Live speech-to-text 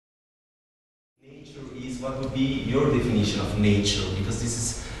Nature is, what would be your definition of nature? Because this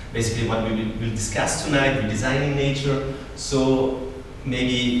is basically what we will discuss tonight, redesigning nature. So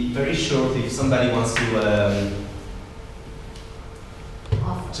maybe very short, if somebody wants to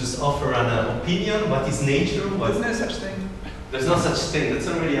just offer an opinion, what is nature? There's no such thing. There's no such thing. That's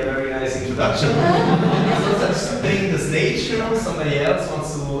already a very nice introduction. There's no such thing as nature. Somebody else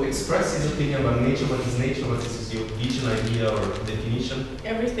wants to express his opinion about nature. What is nature? What is your vision, idea, or definition?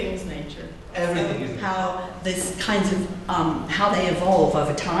 Everything is nature. Everything is nature. How this kinds of how they evolve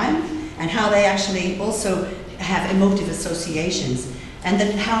over time, and how they actually also have emotive associations, and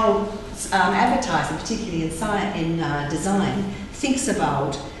then how advertising, particularly in design, thinks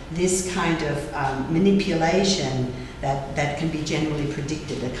about this kind of manipulation that can be generally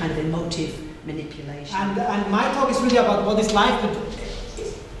predicted, a kind of emotive manipulation. And my talk is really about what is life, but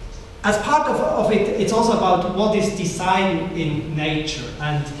as part of it, it's also about what is design in nature.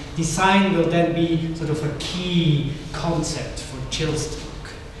 And design will then be sort of a key concept for Chill's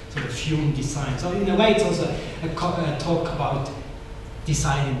talk, sort of human design. So in a way, it's also a talk about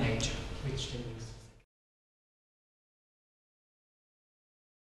design in nature, which then